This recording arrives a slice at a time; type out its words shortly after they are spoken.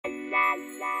We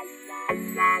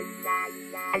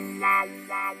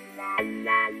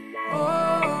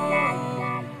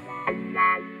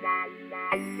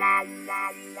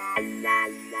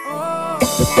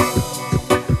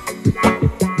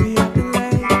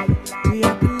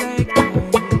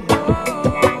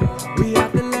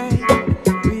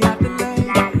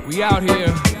out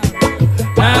here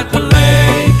at the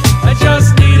lake. I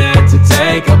just needed to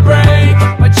take a break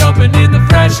by jumping in the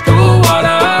fresh cool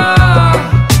water.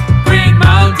 Green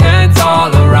mountains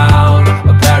all around,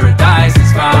 a paradise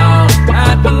is found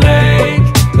at the lake.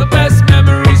 The best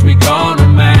memories we gonna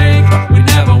make, we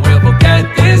never will forget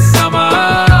this summer.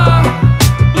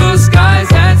 Blue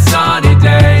skies and sunny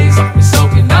days, we're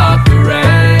soaking up the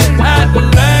rain. At the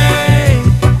lake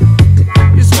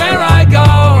is where I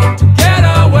go to get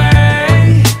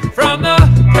away from the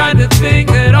kind of thing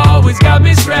that always got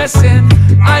me stressing.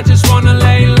 I just wanna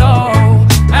lay low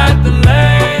at the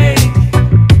lake.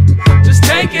 Just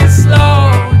take it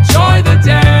slow, enjoy the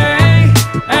day.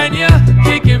 And you're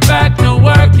kicking back, no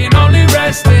working, only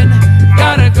resting.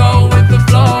 Gotta go with the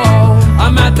flow.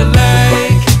 I'm at the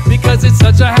lake because it's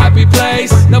such a happy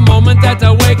place. The moment that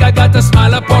I wake, I got the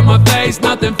smile upon my face.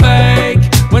 Nothing fake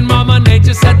when Mama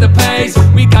Nature set the pace.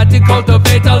 We got to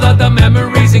cultivate all of the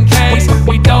memories in case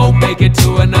we don't make it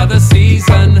to another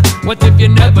season. What if you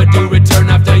never do return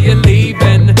after you're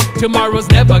leaving? Tomorrow's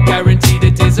never guaranteed,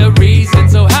 it is a reason.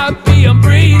 So happy I'm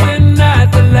breathing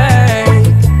at the lake.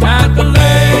 At the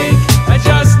lake, I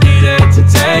just needed to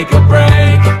take a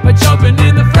break by jumping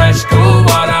in the fresh cool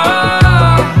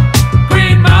water.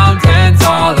 Green mountains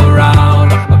all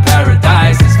around, a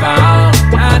paradise is found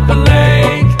at the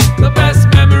lake. The best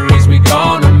memories we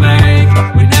gonna make,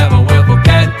 we never will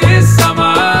forget this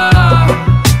summer.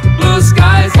 Blue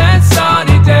skies and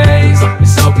sunny days, we're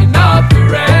soaking up the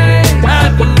rain.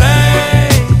 At the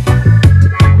lake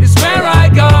is where I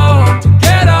go to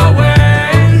get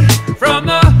away from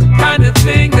the kind of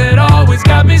thing that always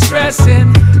got me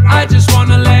stressing. I just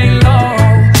wanna lay low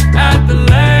at the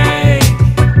lake.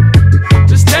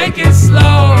 Just take it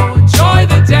slow, enjoy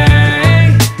the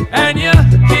day. And you're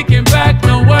kicking back,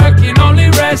 no working, only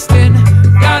resting.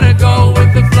 Gotta go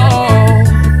with the flow.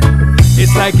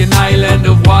 It's like an island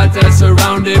of water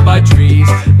surrounded by trees,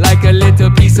 like a little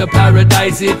piece of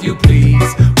paradise if you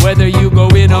please. Whether you go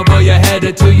in over your head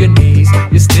or to your knees,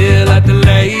 you're still at the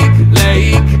lake,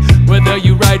 lake. Whether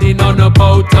you're riding on a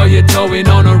boat or you're towing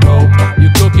on a rope,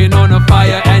 you're cooking on a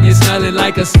fire and you're smelling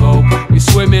like a smoke. You're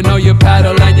swimming or you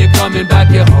paddle and you're coming back,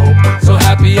 you hope. So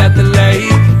happy at the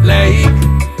lake, lake.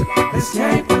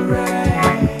 Escape the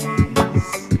race,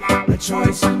 a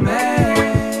choice you make.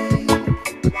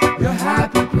 Your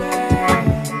happy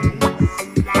place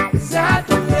is at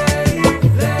the lake,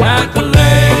 lake. At the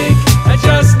lake, I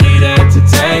just needed to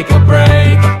take a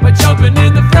break by jumping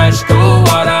in the fresh cool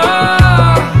water.